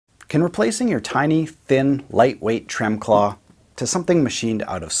Can replacing your tiny, thin, lightweight trem claw to something machined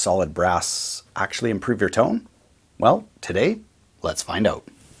out of solid brass actually improve your tone? Well, today, let's find out.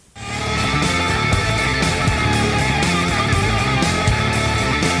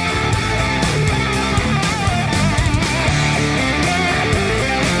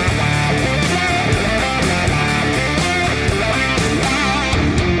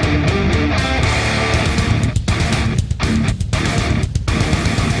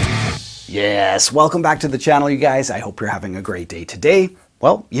 Yes, welcome back to the channel, you guys. I hope you're having a great day today.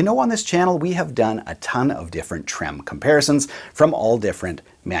 Well, you know, on this channel, we have done a ton of different trem comparisons from all different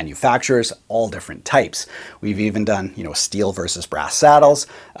manufacturers, all different types. We've even done, steel versus brass saddles,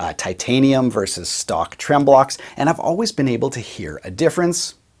 titanium versus stock trem blocks, and I've always been able to hear a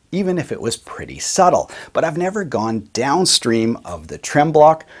difference, even if it was pretty subtle. But I've never gone downstream of the trem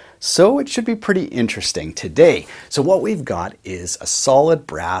block, so it should be pretty interesting today. So what we've got is a solid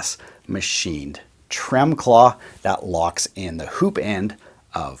brass machined trem claw that locks in the hoop end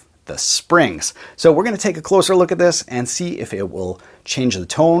of the springs. So we're going to take a closer look at this and see if it will change the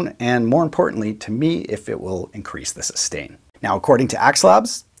tone, and more importantly to me, if it will increase the sustain. Now, according to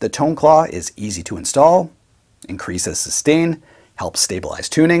AxeLabs, the tone claw is easy to install, increases sustain, helps stabilize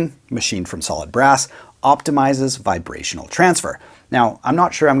tuning, machined from solid brass, optimizes vibrational transfer. Now, I'm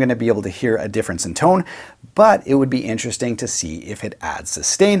not sure I'm going to be able to hear a difference in tone, but it would be interesting to see if it adds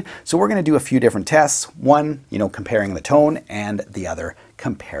sustain. So we're going to do a few different tests. One, comparing the tone, and the other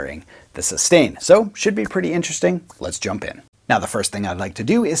comparing the sustain. So should be pretty interesting. Let's jump in. Now, the first thing I'd like to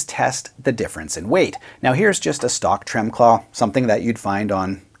do is test the difference in weight. Now, here's just a stock trem claw, something that you'd find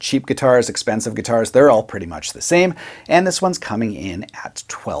on cheap guitars, expensive guitars. They're all pretty much the same. And this one's coming in at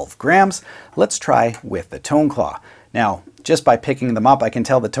 12 grams. Let's try with the tone claw. Now, just by picking them up, I can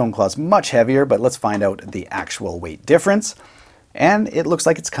tell the tone claw is much heavier, but let's find out the actual weight difference. And it looks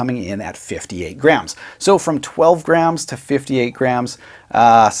like it's coming in at 58 grams. So from 12 grams to 58 grams,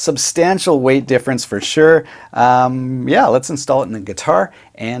 substantial weight difference for sure. Yeah, let's install it in the guitar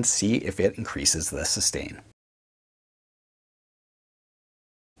and see if it increases the sustain.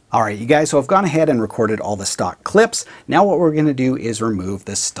 All right, you guys, so I've gone ahead and recorded all the stock clips. Now what we're gonna do is remove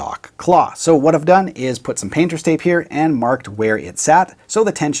the stock claw. So what I've done is put some painter's tape here and marked where it's at, so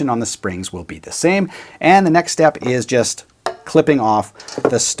the tension on the springs will be the same. And the next step is just clipping off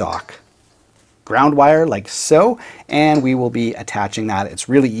the stock ground wire like so, and we will be attaching that. It's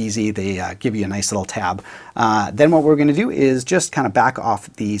really easy. They give you a nice little tab. Then what we're gonna do is just kind of back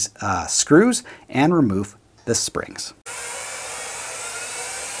off these screws and remove the springs.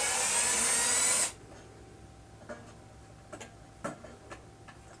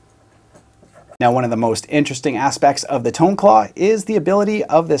 Now, one of the most interesting aspects of the tone claw is the ability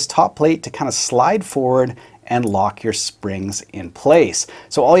of this top plate to kind of slide forward and lock your springs in place.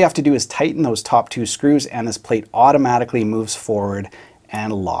 So all you have to do is tighten those top two screws and this plate automatically moves forward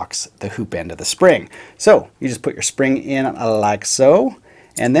and locks the hoop end of the spring. So you just put your spring in like so,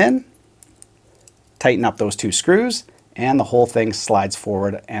 and then tighten up those two screws, and the whole thing slides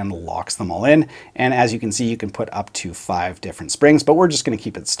forward and locks them all in. And as you can see, you can put up to 5 different springs, but we're just going to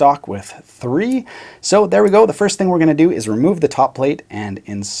keep it stock with 3. So there we go. The first thing we're going to do is remove the top plate and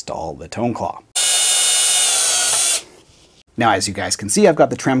install the tone claw. Now, as you guys can see, I've got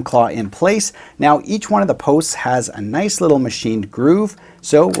the trem claw in place. Now, each one of the posts has a nice little machined groove.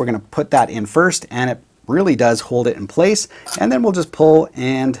 So we're going to put that in first, and it really does hold it in place. And then we'll just pull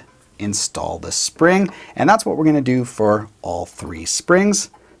and install the spring, and that's what we're going to do for all 3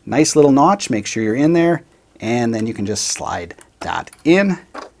 springs. Nice little notch, make sure you're in there, and then you can just slide that in.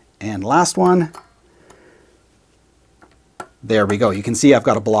 And last one, there we go. You can see I've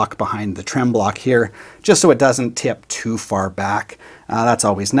got a block behind the trem block here, just so it doesn't tip too far back. That's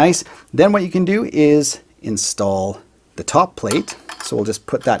always nice. Then what you can do is install the top plate. So we'll just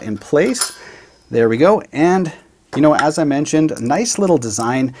put that in place. There we go. And as I mentioned, a nice little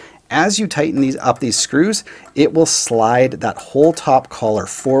design. As you tighten these screws, it will slide that whole top collar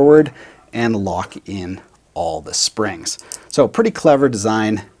forward and lock in all the springs. So pretty clever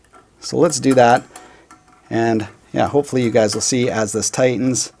design. So let's do that. And yeah, hopefully you guys will see as this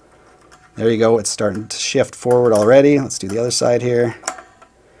tightens. There you go, it's starting to shift forward already. Let's do the other side here.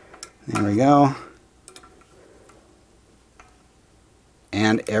 There we go.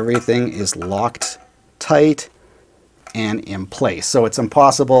 And everything is locked tight and in place. So it's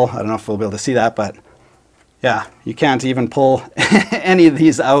impossible, I don't know if we'll be able to see that, but yeah, you can't even pull any of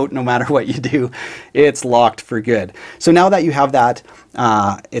these out no matter what you do. It's locked for good. So now that you have that,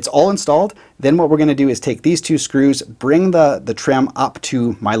 it's all installed, then what we're going to do is take these 2 screws, bring the trem up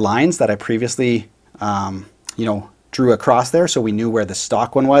to my lines that I previously drew across there so we knew where the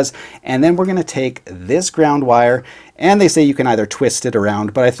stock one was. And then we're going to take this ground wire, and they say you can either twist it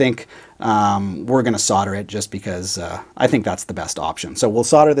around, but I think we're going to solder it just because I think that's the best option. So we'll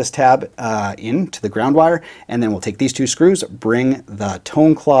solder this tab into the ground wire, and then we'll take these two screws, bring the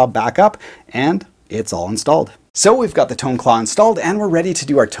tone claw back up, and it's all installed. So we've got the tone claw installed, and we're ready to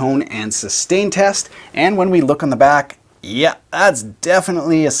do our tone and sustain test. And when we look on the back, yeah, that's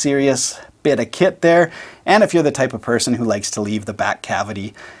definitely a serious bit of kit there. And if you're the type of person who likes to leave the back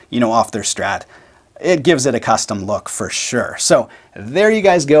cavity, you know, off their Strat, it gives it a custom look for sure. So there you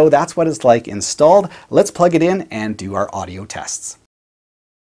guys go. That's what it's like installed. Let's plug it in and do our audio tests.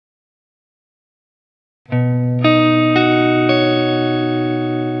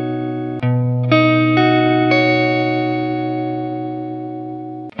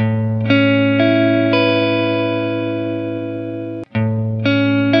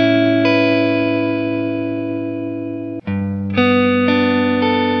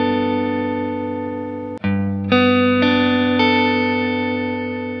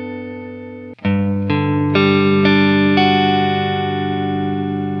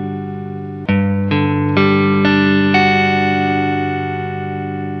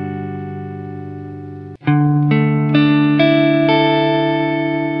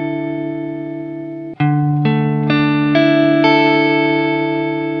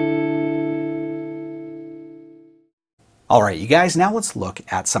 All right, you guys, now let's look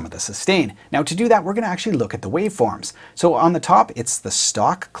at some of the sustain. Now to do that, we're going to actually look at the waveforms. So on the top, it's the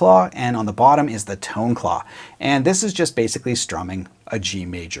stock claw, and on the bottom is the tone claw. And this is just basically strumming a G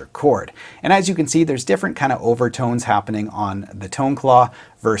major chord. And as you can see, there's different kind of overtones happening on the tone claw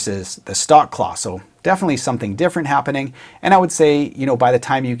versus the stock claw. So definitely something different happening. And I would say, you know, by the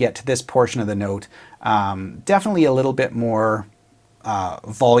time you get to this portion of the note, definitely a little bit more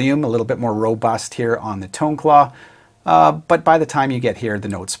volume, a little bit more robust here on the tone claw. But by the time you get here, the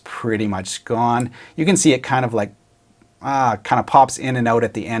note's pretty much gone. You can see it kind of like kind of pops in and out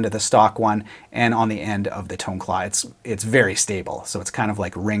at the end of the stock one and on the end of the tone claw. It's very stable, so it's kind of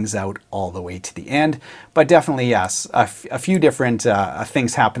like rings out all the way to the end. But definitely, yes, a few different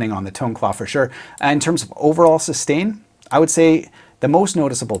things happening on the tone claw for sure. In terms of overall sustain, I would say the most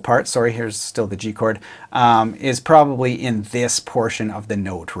noticeable part, sorry, here's still the G chord, is probably in this portion of the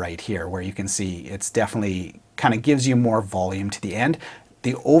note right here, where you can see it's definitely kind of gives you more volume to the end.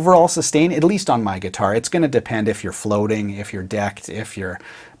 The overall sustain, at least on my guitar, it's going to depend if you're floating, if you're decked, if you're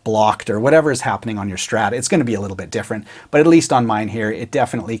blocked, or whatever is happening on your Strat. It's going to be a little bit different, but at least on mine here, it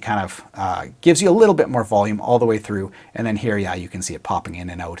definitely kind of gives you a little bit more volume all the way through. And then here, yeah, you can see it popping in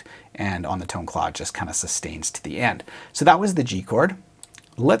and out, and on the tone claw, it just kind of sustains to the end. So that was the G chord.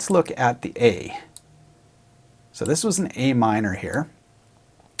 Let's look at the A. So this was an A minor here.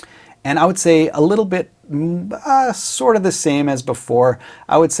 And I would say a little bit sort of the same as before.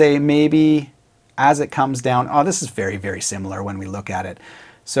 I would say maybe as it comes down, oh, this is very, very similar when we look at it.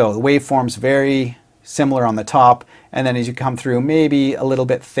 So the waveform's very similar on the top, and then as you come through, maybe a little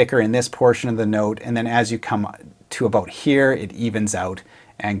bit thicker in this portion of the note, and then as you come to about here, it evens out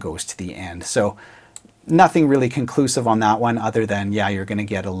and goes to the end. So nothing really conclusive on that one other than, yeah, you're going to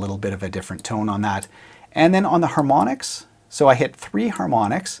get a little bit of a different tone on that. And then on the harmonics, so I hit 3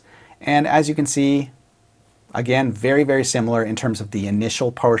 harmonics, and as you can see, again, very, very similar in terms of the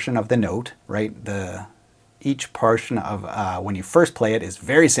initial portion of the note, right? Each portion of when you first play it is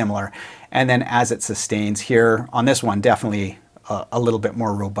very similar. And then as it sustains here on this one, definitely a little bit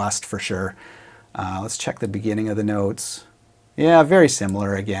more robust for sure. Let's check the beginning of the notes. Yeah, very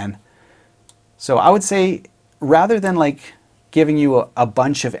similar again. So I would say rather than like giving you a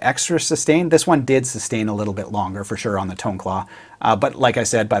bunch of extra sustain, this one did sustain a little bit longer for sure on the tone claw. But like I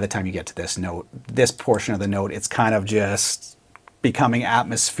said, by the time you get to this note, this portion of the note, it's kind of just becoming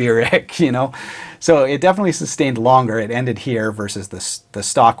atmospheric, you know? So it definitely sustained longer. It ended here versus the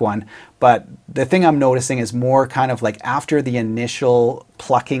stock one. But the thing I'm noticing is more kind of like after the initial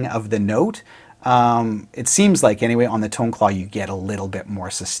plucking of the note, it seems like anyway on the tone claw you get a little bit more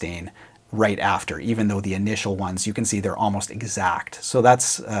sustain right after, even though the initial ones, you can see they're almost exact. So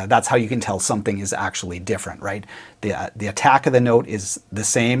that's how you can tell something is actually different, right? The attack of the note is the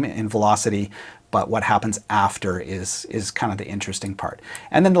same in velocity, but what happens after is kind of the interesting part.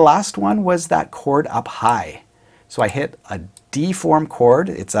 And then the last one was that chord up high. So I hit a D form chord.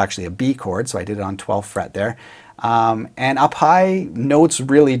 It's actually a B chord, so I did it on 12th fret there. And up high notes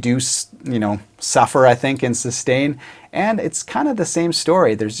really do, you know, suffer, I think, in sustain. And it's kind of the same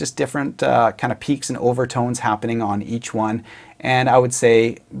story. There's just different kind of peaks and overtones happening on each one. And I would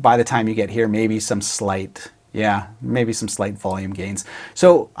say by the time you get here, maybe some slight Yeah, maybe some slight volume gains.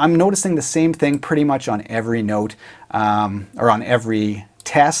 So I'm noticing the same thing pretty much on every note, or on every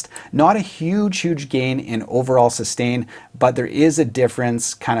test. Not a huge gain in overall sustain, but there is a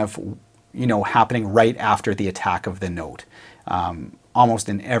difference kind of, you know, happening right after the attack of the note. Almost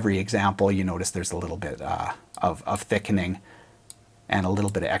in every example, you notice there's a little bit of thickening and a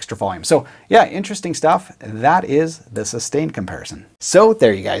little bit of extra volume. So yeah, interesting stuff. That is the sustain comparison. So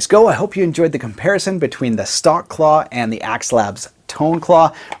there you guys go. I hope you enjoyed the comparison between the stock claw and the Axelabs tone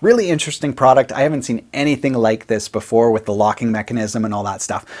claw. Really interesting product. I haven't seen anything like this before with the locking mechanism and all that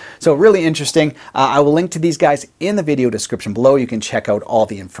stuff. So really interesting. I will link to these guys in the video description below. You can check out all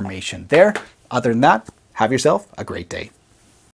the information there. Other than that, have yourself a great day.